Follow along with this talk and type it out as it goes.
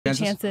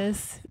the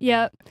chances.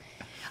 Yep.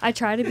 I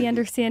try to be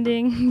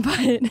understanding,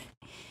 but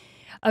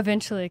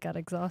eventually it got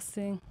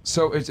exhausting.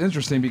 So it's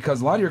interesting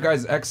because a lot of your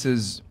guys'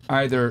 exes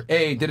either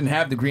A, didn't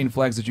have the green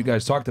flags that you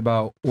guys talked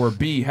about, or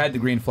B, had the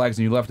green flags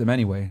and you left them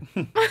anyway.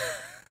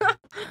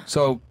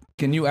 So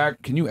can you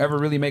ever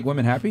really make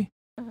women happy?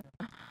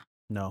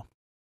 No.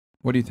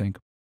 What do you think?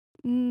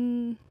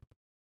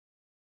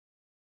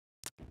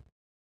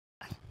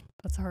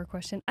 That's a hard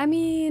question. I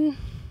mean,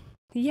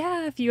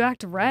 yeah, if you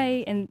act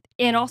right,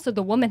 and also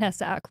the woman has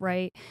to act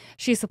right.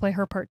 She has to play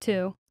her part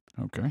too.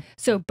 Okay.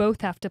 So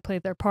both have to play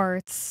their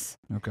parts.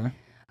 Okay.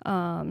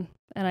 And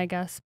I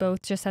guess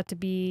both just have to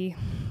be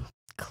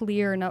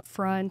clear and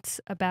upfront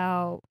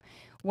about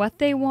what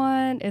they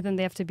want, and then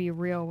they have to be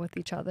real with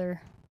each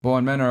other. Well,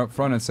 when men are up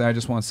front and say, I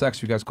just want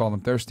sex, you guys call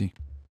them thirsty.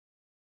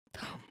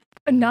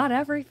 Not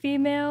every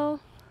female.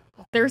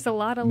 There's a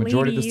lot of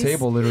Majority ladies. of this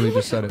table literally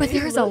just said it. But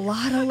there's a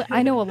lot of,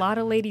 I know a lot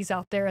of ladies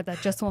out there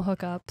that just want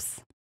hookups.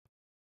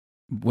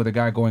 With a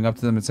guy going up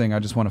to them and saying, I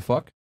just want to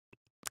fuck?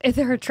 If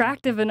they're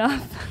attractive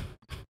enough.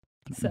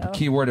 So. The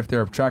key word, if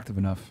they're attractive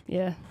enough.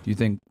 Yeah. Do you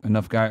think a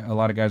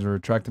lot of guys are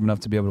attractive enough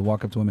to be able to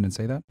walk up to women and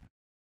say that?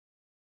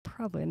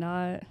 Probably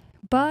not.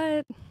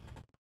 But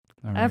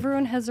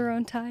everyone has their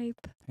own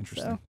type.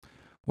 Interesting. So.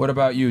 What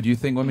about you? Do you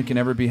think women can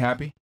ever be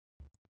happy?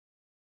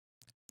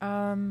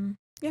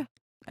 Yeah.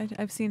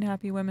 I've seen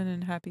happy women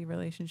in happy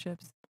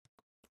relationships.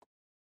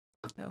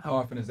 So. How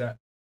often is that?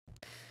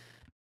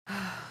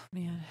 Oh,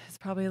 man, it's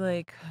probably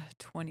like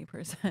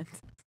 20%.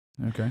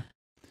 Okay.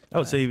 I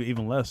would say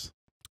even less.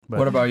 But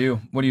what about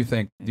you? What do you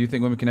think? Do you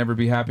think women can ever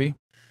be happy?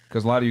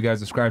 Because a lot of you guys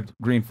described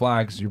green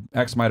flags. Your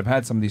ex might have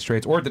had some of these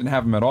traits or didn't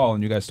have them at all,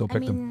 and you guys still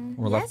picked them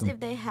or left them. Yes, if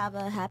they have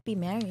a happy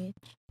marriage.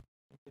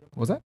 What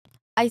was that?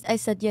 I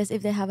said yes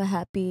if they have a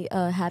happy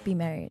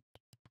marriage.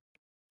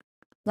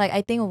 Like,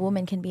 I think a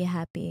woman can be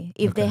happy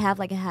if they have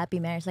like a happy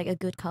marriage, like a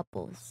good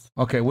couples.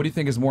 Okay, what do you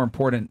think is more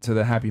important to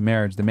the happy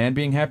marriage? The man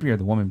being happy or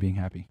the woman being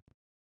happy?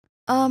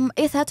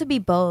 It had to be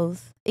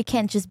both. It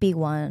can't just be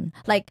one.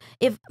 Like,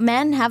 if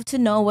men have to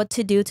know what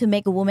to do to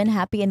make a woman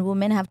happy and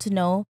women have to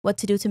know what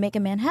to do to make a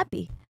man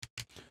happy.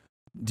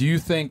 Do you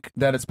think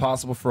that it's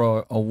possible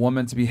for a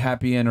woman to be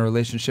happy in a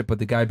relationship but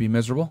the guy be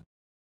miserable?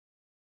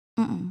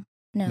 No.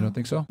 You don't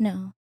think so?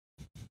 No.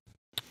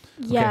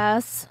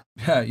 Yes.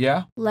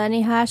 Yeah?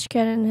 Lenny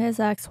Hashkin and his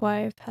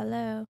ex-wife.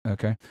 Hello.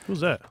 Okay.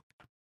 Who's that?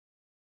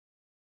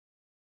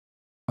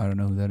 I don't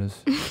know who that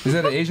is. Is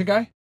that an Asian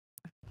guy?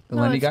 The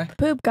No, Lenny it's guy?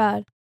 Boob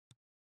God.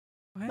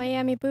 What?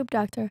 Miami boob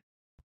doctor.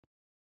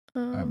 I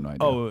have no idea.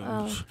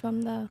 Oh,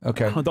 from the...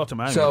 Okay. Dr.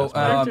 Myron.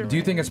 So, do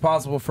you think it's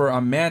possible for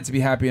a man to be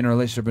happy in a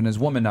relationship and his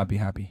woman not be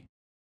happy?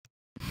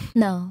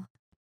 No.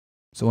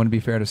 So wouldn't it be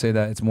fair to say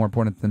that it's more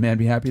important that the man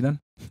be happy then?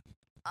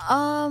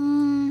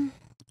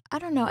 I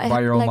don't know.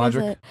 By your own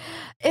logic?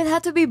 It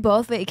had to be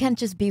both, but it can't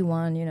just be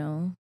one, you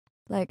know?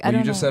 Like, Well,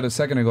 you just said a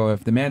second ago,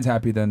 if the man's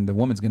happy, then the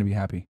woman's going to be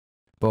happy.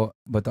 But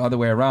the other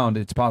way around,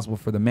 it's possible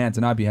for the man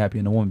to not be happy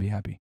and the woman be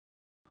happy.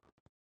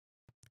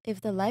 If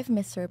the life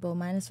miserable,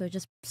 might as well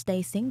just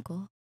stay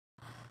single.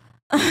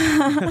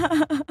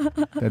 That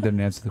didn't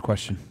answer the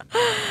question.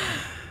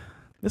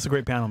 This is a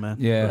great panel, man.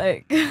 Yeah.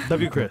 Like,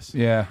 W. Chris.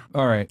 Yeah.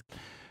 All right.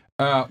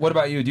 What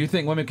about you? Do you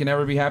think women can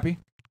ever be happy?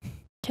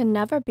 Can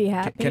never be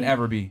happy. Can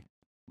ever be.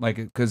 Like,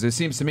 because it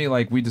seems to me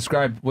like we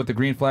described what the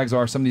green flags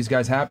are. Some of these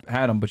guys had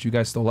them, but you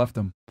guys still left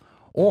them.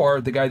 Or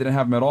the guy didn't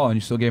have them at all and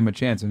you still gave him a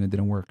chance and it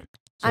didn't work.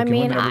 So I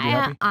mean,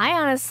 I I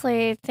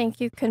honestly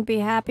think you can be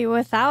happy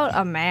without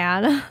a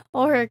man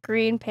or a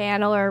green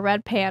panel or a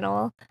red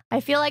panel. I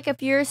feel like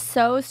if you're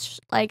so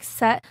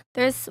set,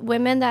 there's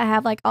women that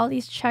have like all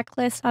these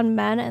checklists on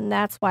men and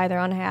that's why they're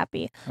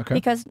unhappy. Okay.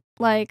 Because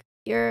like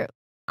you're,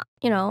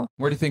 you know.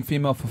 Where do you think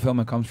female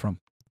fulfillment comes from?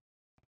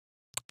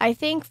 I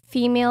think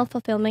female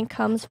fulfillment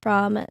comes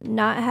from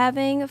not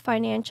having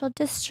financial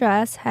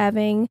distress,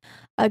 having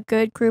a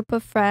good group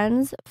of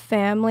friends,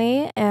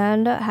 family,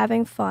 and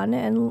having fun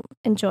and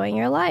enjoying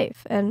your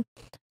life. And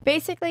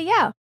basically,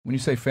 yeah. When you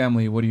say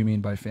family, what do you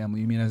mean by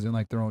family? You mean as in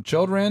like their own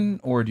children,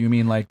 or do you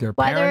mean like their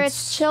parents? Whether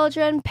it's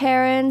children,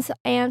 parents,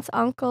 aunts,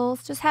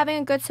 uncles, just having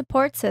a good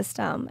support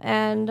system.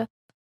 And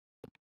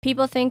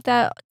people think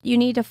that you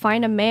need to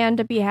find a man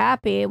to be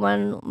happy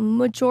when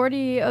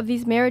majority of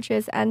these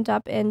marriages end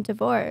up in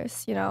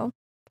divorce, you know?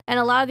 And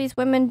a lot of these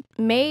women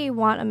may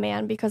want a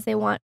man because they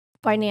want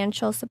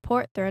financial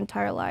support their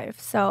entire life.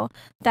 So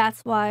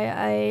that's why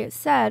I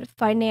said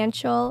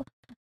financial,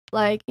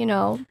 like, you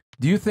know.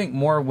 Do you think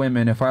more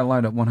women, if I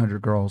lined up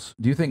 100 girls,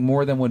 do you think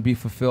more of them would be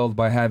fulfilled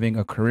by having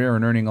a career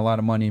and earning a lot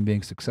of money and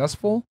being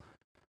successful,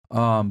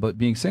 but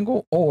being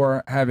single,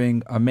 or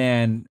having a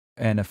man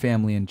and a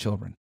family and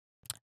children?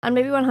 And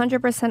maybe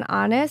 100%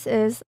 honest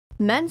is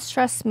men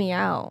stress me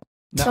out.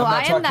 No, so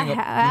I am the I'm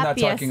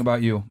happiest. not talking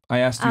about you. I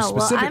asked you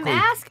specifically.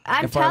 Well,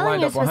 I'm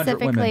telling you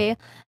specifically.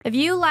 If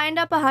you lined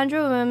up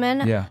 100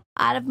 women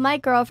out of my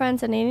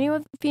girlfriends and any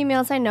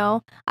females I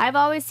know, I've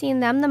always seen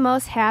them the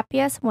most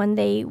happiest when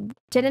they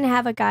didn't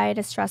have a guy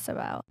to stress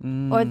about,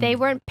 or they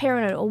weren't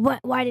paranoid.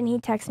 Why didn't he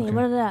text me? Okay.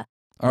 Blah, blah,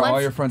 blah. Are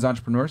all your friends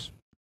entrepreneurs?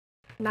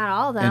 Not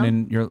all of them. And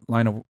in your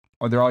line of,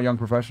 are they all young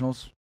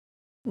professionals?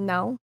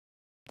 No.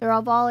 They're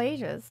of all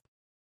ages.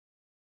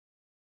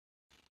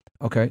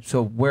 Okay,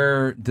 so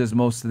where does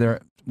most of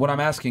their, what I'm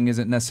asking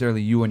isn't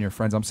necessarily you and your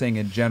friends, I'm saying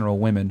in general,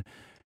 women.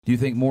 Do you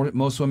think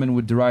most women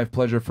would derive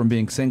pleasure from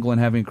being single and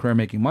having a career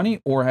making money,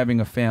 or having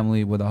a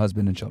family with a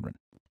husband and children?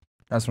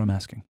 That's what I'm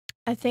asking.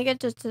 I think it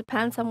just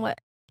depends on what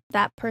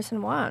that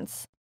person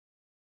wants.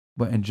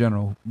 But in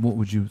general, what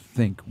would you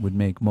think would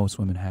make most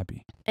women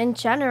happy? In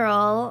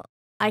general,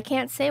 I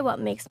can't say what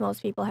makes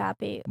most people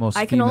happy. Most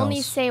I can only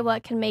females. say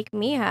what can make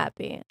me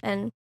happy.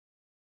 And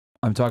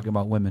I'm talking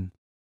about women.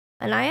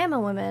 I am a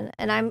woman,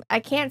 and I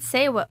can't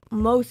say what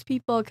most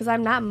people, because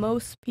I'm not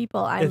most people.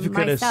 I'm If you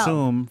could myself.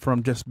 assume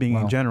from just being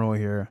Wow. in general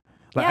here,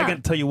 like I Yeah.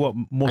 can tell you what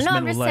most No, men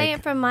I'm would just like. saying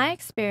from my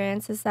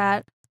experience is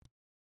that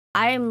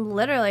I'm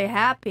literally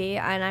happy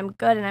and I'm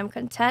good and I'm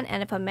content.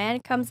 And if a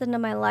man comes into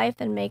my life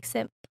and makes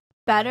it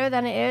better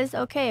than it is,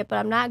 okay. But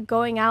I'm not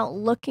going out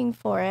looking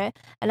for it,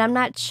 and I'm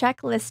not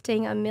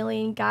checklisting a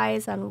million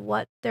guys on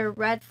what their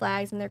red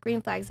flags and their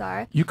green flags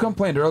are. You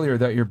complained earlier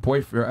that your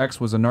your ex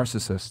was a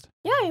narcissist.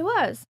 Yeah, he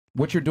was.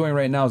 What you're doing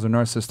right now is a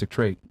narcissistic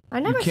trait. I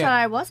never can't- said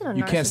I wasn't a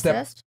you can't step-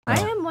 narcissist. I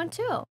Oh. am one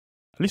too.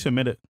 At least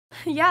admit it.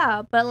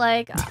 Yeah, but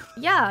like,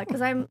 yeah,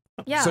 because I'm,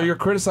 yeah. So you're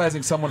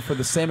criticizing someone for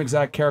the same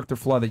exact character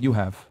flaw that you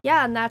have.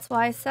 Yeah, and that's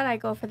why I said I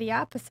go for the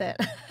opposite.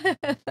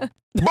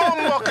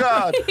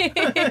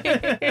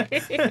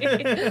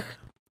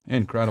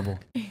 Incredible.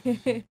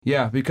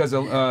 Yeah, because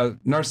a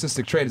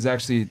narcissistic trait is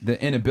actually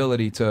the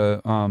inability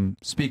to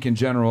speak in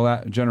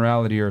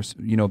generality, or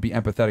be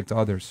empathetic to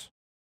others.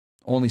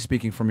 Only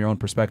speaking from your own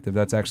perspective.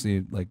 That's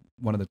actually like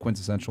one of the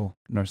quintessential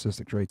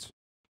narcissistic traits.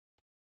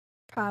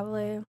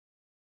 Probably.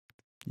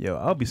 Yo,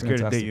 I'll be scared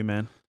Fantastic. to date you,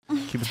 man.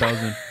 Keep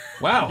 1,000.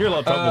 Wow. You're a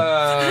lot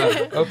of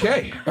trouble.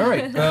 Okay. All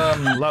right.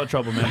 A lot of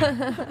trouble,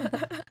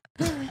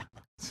 man.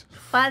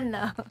 Fun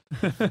though.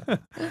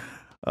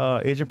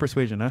 Agent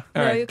persuasion, huh?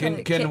 All No, right. you call Can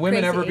it can women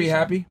crazy ever be Asian.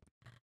 happy?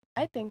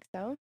 I think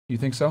so. You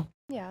think so?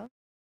 Yeah.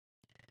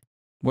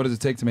 What does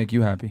it take to make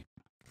you happy?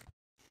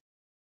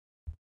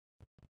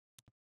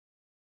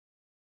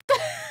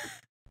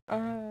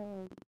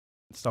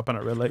 Stopping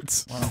at red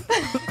lights. Wow.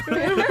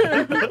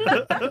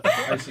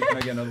 I see. Can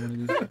I get another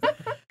one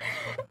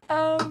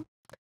of these?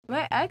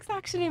 My ex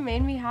actually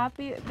made me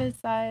happy.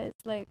 Besides,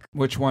 like,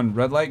 Which one?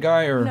 Red light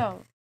guy or?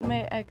 no,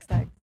 my ex.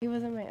 He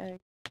wasn't my ex.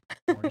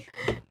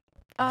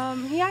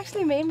 Orange? He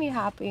actually made me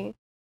happy.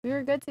 We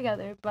were good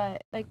together,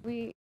 but like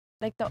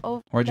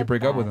Why'd you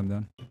break up with him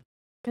then?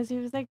 Because he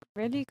was like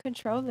really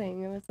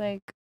controlling. It was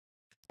like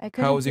I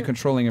couldn't. How was he do-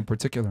 controlling in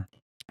particular?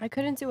 I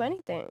couldn't do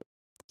anything.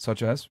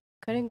 Such as?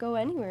 Couldn't go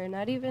anywhere.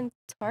 Not even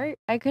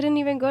I couldn't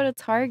even go to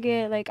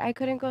Target. Like I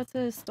couldn't go to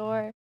the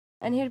store.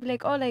 And he'd be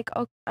like, oh,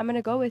 I'm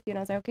gonna go with you. And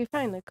I was like, okay,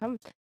 fine, like come.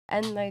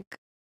 And like,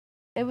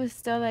 it was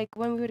still like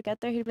when we would get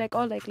there, he'd be like,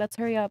 oh, like let's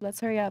hurry up.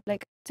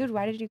 Like, dude,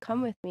 why did you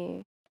come with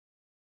me?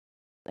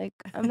 Like,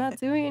 I'm not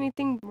doing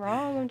anything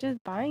wrong. I'm just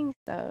buying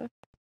stuff.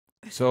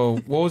 So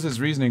what was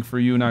his reasoning for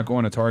you not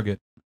going to Target?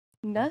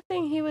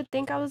 Nothing. He would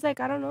think I was like,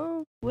 I don't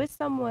know, with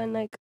someone.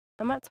 Like,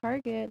 I'm at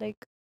Target. Like,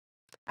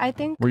 I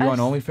think. Were you us-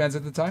 on OnlyFans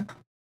at the time?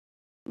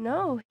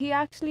 No,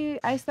 I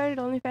started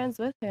OnlyFans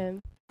with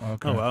him.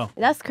 Okay. Oh, wow.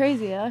 That's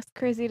crazy. That's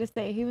crazy to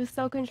say. He was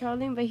so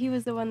controlling, but he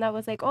was the one that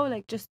was like, oh,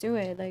 like, just do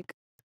it. Like,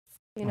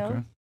 you know?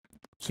 Okay.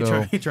 He,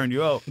 So he turned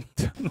you out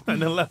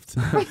and then left.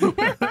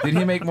 did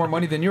he make more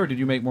money than you, or did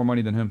you make more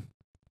money than him?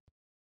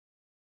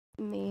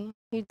 Me.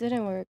 He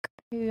didn't work.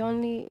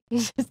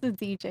 He's just a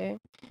DJ.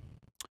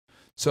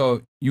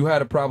 So you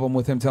had a problem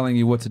with him telling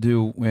you what to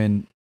do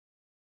when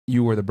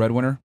you were the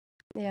breadwinner?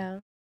 Yeah.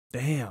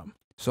 Damn.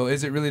 So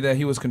is it really that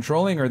he was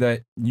controlling, or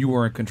that you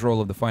were in control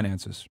of the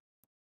finances?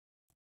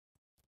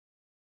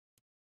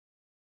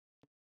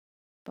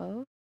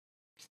 Both.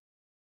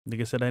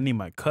 Nigga said I need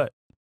my cut.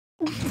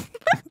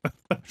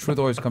 Truth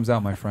always comes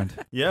out, my friend.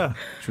 Yeah.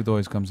 Truth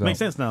always comes out. Makes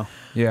sense now.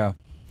 Yeah.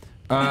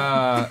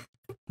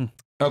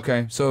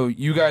 Okay, so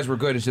you guys were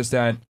good. It's just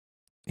that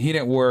he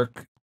didn't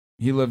work.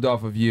 He lived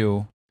off of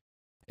you,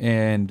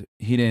 and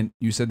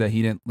you said that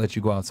he didn't let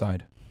you go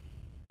outside.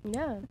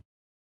 Yeah.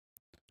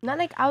 Not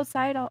like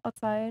outside.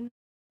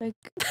 Like.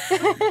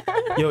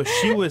 Yo,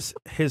 she was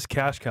his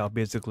cash cow,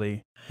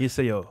 basically. He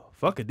said, yo,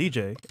 fuck a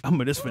DJ. I'm going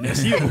to just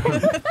finesse you.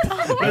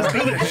 Let's do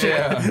this shit.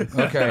 Yeah.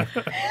 Okay.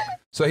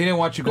 So he didn't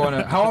want you going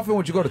to. How often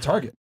would you go to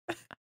Target?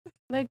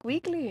 Like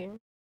weekly.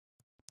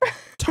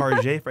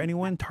 Target for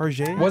anyone?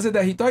 Target? Was it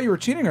that he thought you were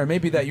cheating, or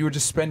maybe that you would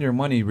just spend your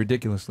money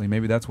ridiculously?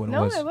 Maybe that's what it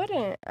No, was. I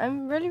wouldn't.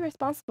 I'm really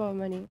responsible with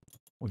money.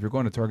 Well, if you're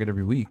going to Target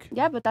every week.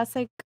 Yeah, but that's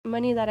like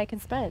money that I can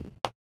spend.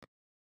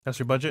 That's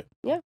your budget?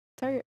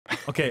 Target.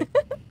 Okay.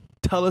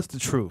 Tell us the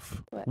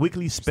truth. What?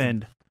 Weekly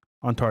spend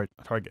on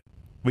Target.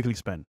 Weekly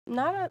spend.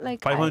 Not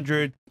like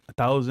 500,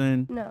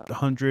 1,000, No.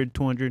 100,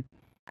 200.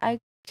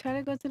 Try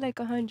to go to like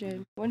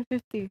 100,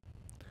 150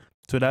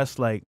 So that's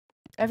like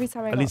every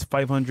time I at go. least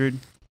 500.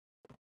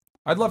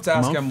 I'd love to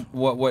ask Month? him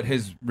what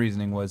his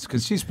reasoning was,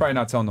 because she's probably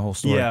not telling the whole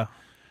story. Yeah.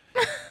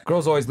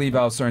 Girls always leave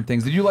out certain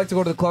things. Did you like to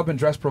go to the club and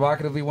dress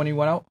provocatively when you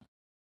went out?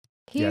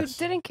 He Yes.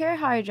 didn't care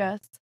how I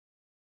dressed,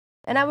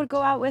 and I would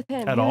go out with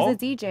him. At He all? was a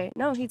DJ.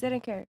 No, he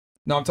didn't care.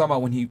 No, I'm talking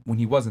about when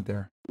he wasn't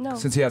there. No,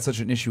 Since he had such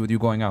an issue with you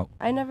going out.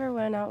 I never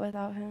went out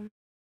without him.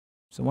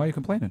 So why are you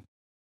complaining?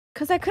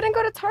 Cause I couldn't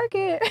go to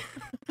Target.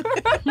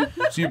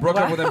 So you broke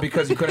up with him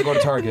because you couldn't go to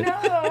Target.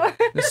 No.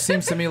 This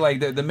seems to me like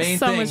the main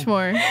So thing. much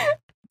more.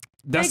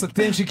 That's the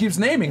thing she keeps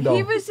naming though.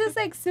 He was just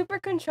like super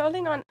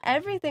controlling on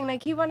everything.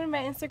 Like he wanted my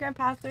Instagram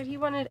password. He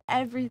wanted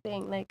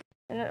everything. Like,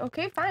 and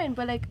okay, fine,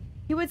 but like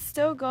he would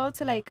still go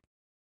to like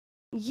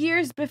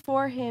years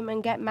before him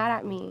and get mad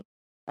at me.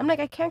 I'm like,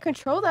 I can't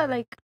control that.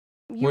 Like,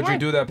 What'd you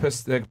do that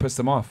pissed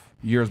him off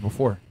years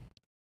before?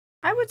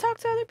 I would talk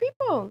to other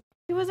people.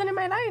 He wasn't in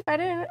my life. I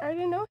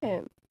didn't know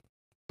him.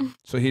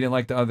 So he didn't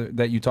like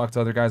that you talked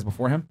to other guys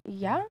before him?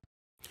 Yeah.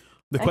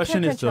 The I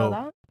question can't is control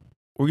though, that.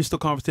 were you still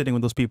conversating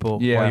with those people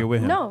Yeah. while you're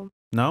with him? No.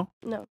 No?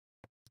 No.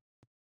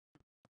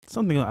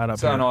 Something will add up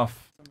Sound here.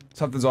 off.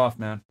 Something's off,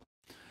 man.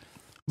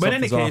 But in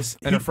any Something's off.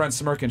 case, And her friend's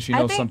smirking. She I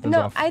knows think something's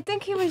no. off. I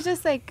think he was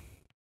just like.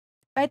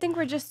 I think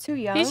we're just too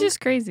young. He's just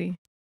crazy.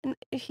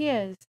 He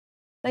is.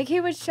 Like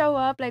he would show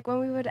up like when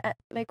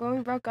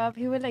we broke up,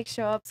 he would like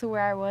show up to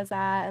where I was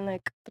at and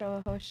like throw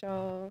a whole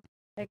show.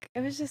 Like it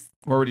was just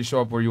Where would he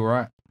show up where you were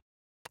at?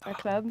 our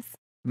clubs.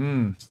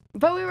 Mm.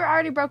 But we were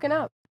already broken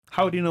up.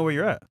 how do you know where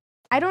you're at?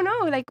 I don't know.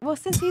 Like well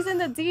since he's in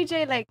the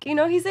DJ, like, you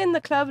know, he's in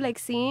the club like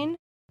scene,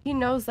 he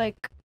knows like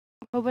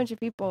a whole bunch of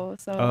people.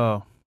 So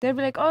Oh. they'd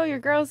be like, oh, your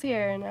girl's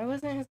here, and I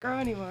wasn't his girl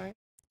anymore.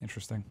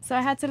 Interesting. So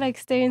I had to like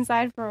stay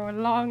inside for a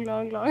long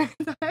time.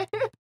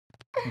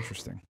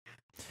 Interesting.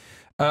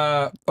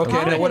 Okay,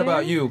 then what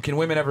about you? Can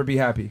women ever be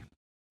happy?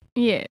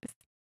 Yes.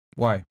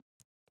 Why?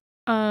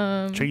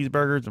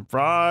 Cheeseburgers and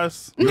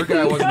fries. Your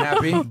guy wasn't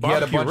happy. He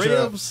had a Barbecue bunch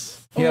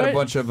ribs. of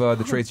What?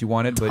 the traits you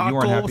wanted, but you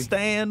weren't Taco happy.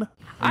 stand.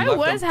 I left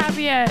was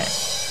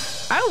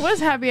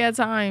him? happy at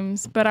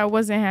times, but I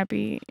wasn't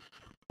happy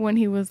when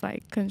he was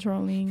like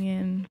controlling,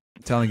 and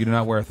Telling you to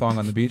not wear a thong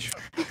on the beach,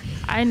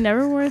 I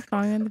never wore a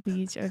thong on the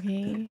beach,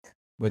 okay?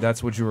 but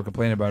that's what you were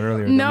complaining about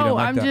earlier. that you No, didn't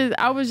like that.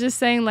 I was just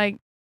saying like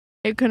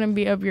it couldn't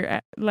be up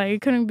your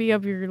like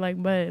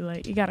butt,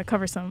 like you gotta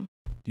cover some.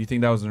 Do you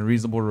think that was a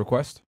reasonable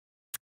request?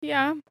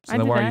 Yeah, So I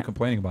then did why are that. you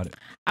complaining about it?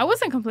 I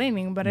wasn't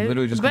complaining, but You it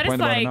literally just but it's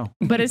complained about it like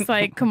now. but it's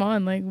like come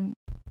on, like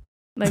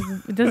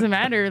it doesn't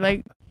matter,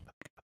 like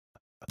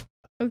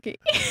okay.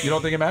 You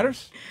don't think it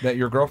matters that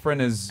your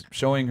girlfriend is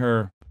showing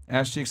her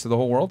ass cheeks to the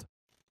whole world?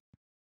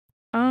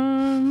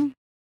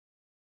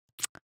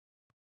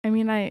 I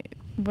mean, I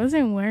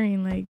wasn't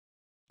wearing like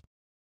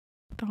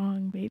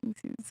thong bathing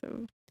suits,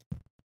 so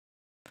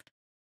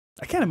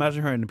I can't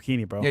imagine her in a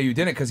bikini, bro. Yeah, you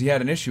didn't because he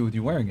had an issue with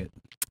you wearing it.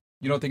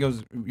 You don't think it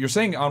was? You're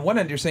saying on one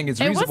end you're saying it's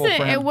reasonable for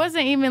him. It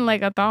wasn't even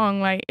like a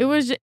thong. Like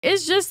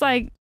it's just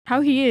like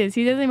how he is.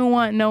 He doesn't even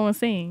want no one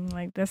seeing.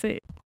 Like that's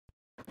it.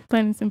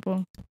 Plain and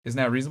simple. Isn't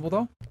that reasonable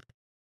though?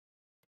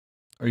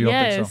 Or you don't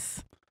think so?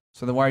 Yes.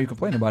 So then why are you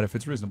complaining about it if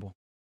it's reasonable?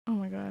 Oh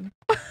my god.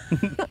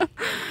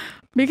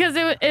 Because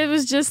it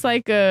was just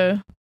like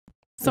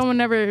someone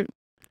never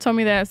told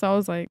me that, so I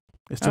was like,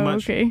 It's too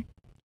much. okay.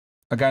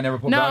 A guy never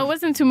put No, boundaries? it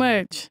wasn't too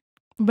much.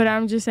 But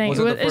I'm just saying, Was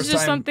it the it's first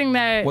just time- something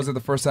that. Was it the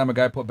first time a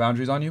guy put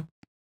boundaries on you?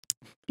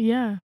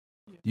 Yeah.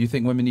 Do you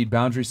think women need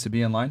boundaries to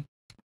be in line?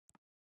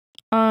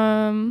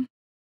 No.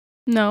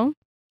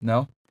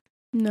 No?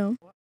 No.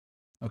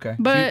 Okay.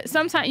 But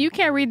sometimes you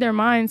can't read their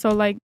mind, so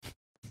like,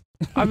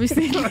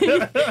 obviously,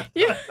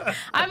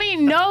 I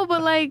mean, no,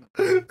 but like,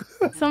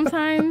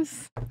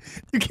 sometimes.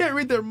 You can't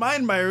read their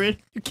mind, Myron.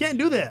 You can't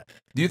do that.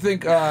 Do you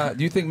think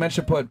men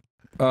should put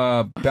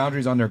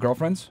boundaries on their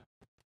girlfriends?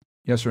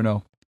 Yes or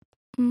no?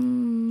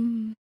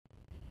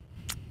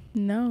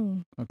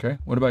 No. Okay.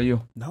 What about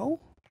you? No.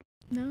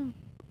 No.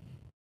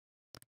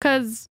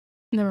 Cause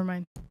never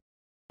mind.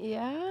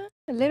 Yeah,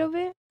 a little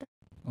bit.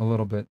 A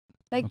little bit.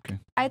 Like, Okay.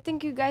 I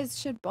think you guys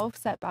should both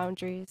set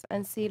boundaries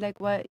and see like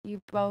what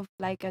you both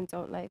like and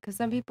don't like. Because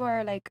some people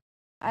are like,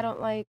 I don't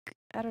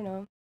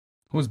know,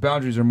 Whose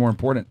boundaries are more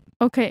important?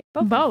 Okay.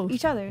 Both.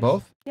 each other.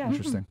 Both? Yeah.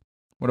 Interesting.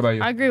 What about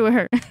you? I agree with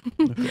her.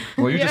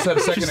 Well, you just said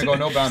a second ago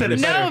no Said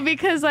boundaries. it No,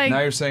 because like Now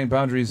you're saying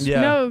boundaries.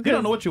 Yeah. No, You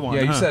don't know what you want.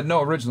 Yeah, you huh? said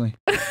no originally.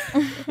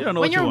 You don't know when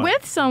what you you're want.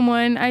 with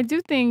someone, I do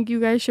think you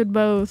guys should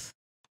both,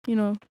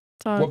 talk.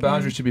 What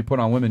boundaries should be put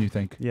on women, you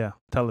think, Yeah.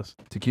 Tell us.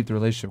 to keep the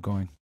relationship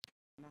going?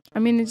 I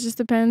mean, it just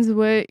depends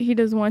what he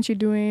doesn't want you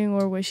doing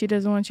or what she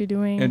doesn't want you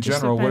doing. In It just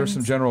general, what are some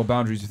depends. general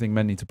boundaries you think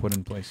men need to put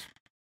in place?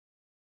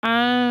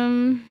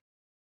 Where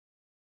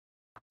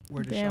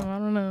to Damn, shop? I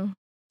don't know.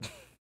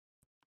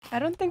 I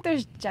don't think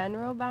there's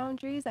general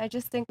boundaries. I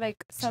just think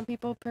like some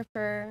people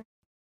prefer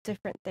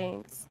different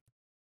things.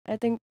 I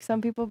think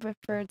some people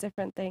prefer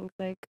different things.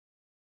 Like,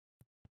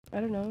 I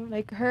don't know.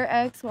 Like her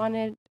ex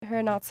wanted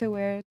her not to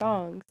wear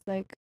thongs.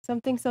 Like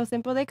something so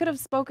simple. They could have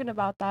spoken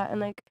about that, and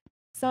like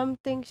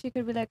something she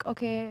could be like,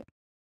 okay,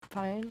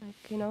 fine.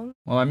 Like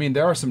Well, I mean,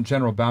 there are some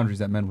general boundaries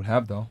that men would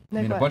have, though. I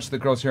Like mean, a what? bunch of the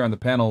girls here on the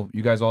panel,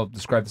 you guys all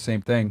described the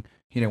same thing.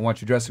 He didn't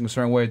want you dressing a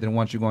certain way, didn't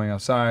want you going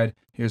outside.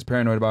 He was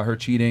paranoid about her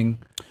cheating.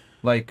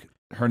 Like,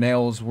 her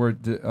nails were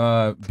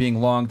being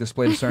long,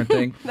 displayed a certain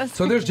thing.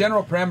 So there's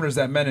general parameters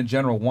that men in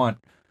general want.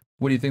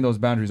 What do you think those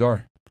boundaries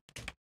are?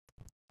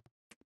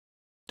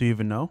 Do you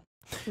even know?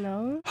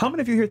 No. How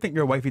many of you here think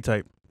you're a wifey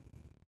type?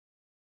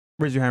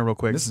 Raise your hand real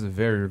quick. This is a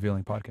very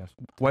revealing podcast.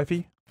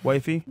 Wifey?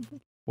 Wifey?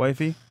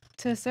 Wifey?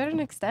 To a certain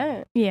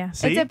extent. Yeah.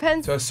 See? It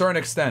depends. To a certain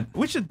extent.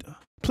 We should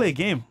play a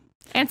game.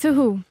 And to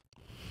who?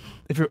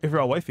 If you're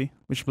all wifey,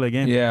 we should play a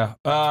game. Yeah.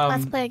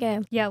 Let's play a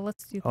game. Yeah,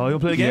 let's do that. Oh, you'll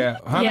play a game? Yeah.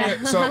 How Yeah.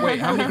 many, so wait,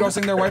 how many girls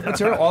think they're wife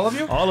material? All of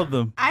you? All of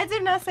them I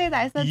did not say that.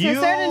 I said to You a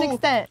certain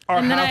extent. are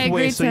And then I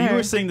halfway, agreed so to you her.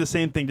 were saying the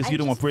same thing, just I you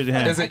don't want to raise your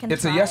just- hand. Is I it? can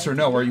It's a try. yes or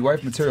no. Are you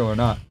wife material or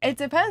not? It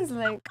depends.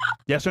 Like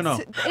Yes or no?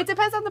 it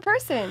depends on the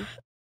person.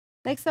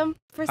 Like for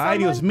Ay,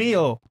 Dios someone.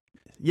 mío.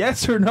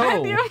 Yes or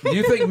no? Do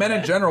you think men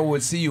in general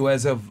would see you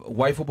as a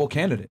wifeable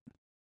candidate?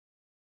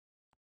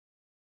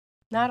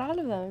 Not all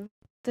of them.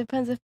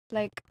 Depends if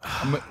like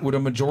Would a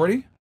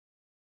majority?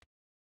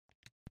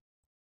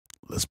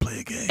 Let's play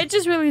a game. It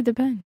just really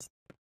depends.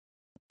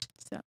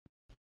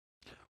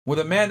 Would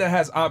a man that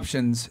has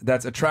options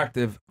that's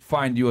attractive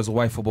find you as a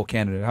wifeable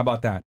candidate? How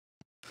about that?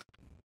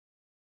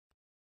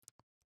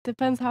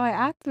 depends how I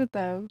act with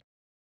them.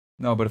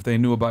 No, but if they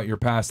knew about your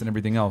past and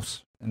everything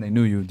else, and they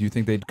knew you, do you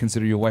think they'd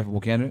consider you a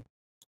wifeable candidate?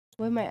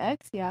 With my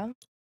ex, yeah.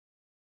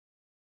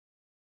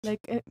 Like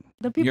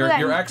the people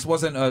Your ex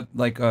wasn't a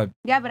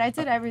Yeah, but I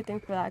did everything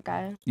for that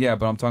guy. yeah,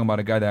 but I'm talking about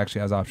a guy that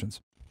actually has options.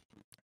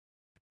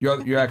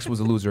 Your ex was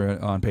a loser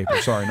on paper.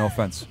 Sorry, no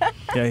offense.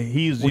 Yeah,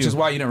 he used Which you. is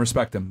why you didn't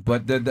respect him.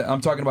 But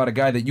I'm talking about a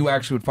guy that you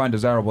actually would find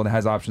desirable that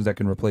has options that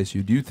can replace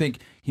you. Do you think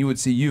he would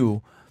see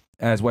you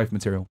as wife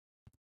material?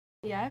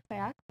 Yeah, if I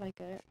act like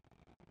it.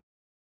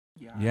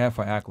 Yeah, if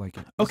I act like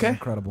it. This is Okay.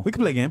 incredible. We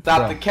can play a game.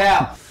 Stop the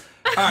cap.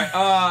 All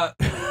right.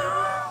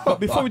 But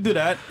before we do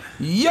that,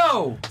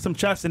 Yo, some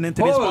chats and then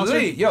today's sponsor.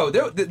 holy, yo,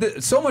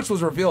 so much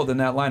was revealed in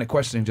that line of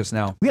questioning just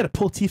now. We had to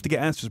pull teeth to get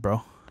answers,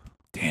 bro.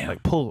 Damn.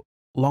 Like pull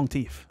long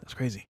teeth. That's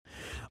crazy.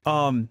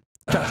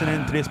 Chats and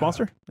then today's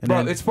sponsor. And Bro,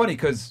 then, it's funny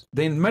because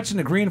they mentioned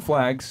the green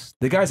flags.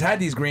 The guys had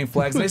these green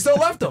flags and they still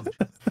left them.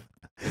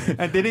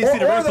 and they didn't see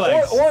the red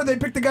flags. Or they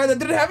picked the guy that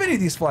didn't have any of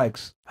these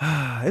flags.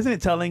 Isn't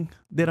it telling?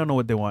 They don't know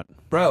what they want.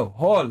 Bro,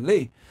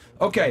 holy.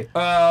 Okay.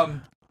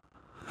 Man,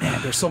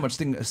 there's so much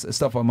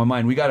stuff on my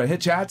mind. We gotta hit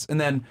chats and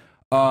then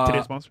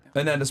Today's sponsor.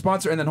 and then the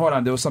sponsor and then hold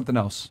on, there was something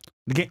else.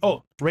 The game.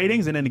 Oh,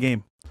 ratings and then the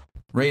game.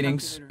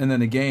 Ratings and then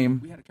the game.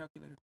 We had a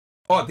calculator.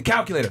 Oh, the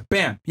calculator.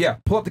 Bam. Yeah,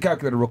 pull up the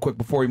calculator real quick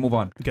before we move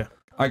on. Okay.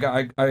 I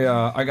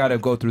gotta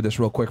go through this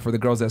real quick for the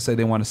girls that say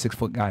they want a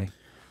 6-foot guy.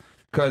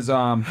 Cause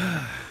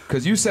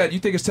you said you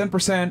think it's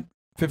 10%,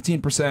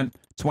 15%,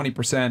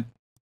 20%,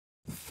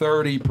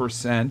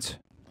 30%.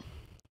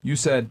 You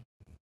said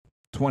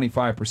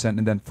 25%,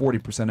 and then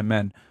 40% of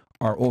men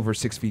are over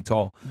 6 feet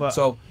tall. But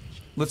so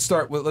let's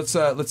start with let's.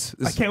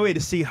 I can't wait to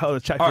see how the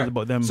chat All feels right.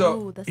 about them.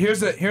 So Ooh, that's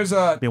here's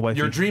Being wifey.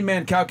 your dream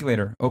man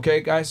calculator.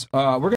 Okay, guys. We're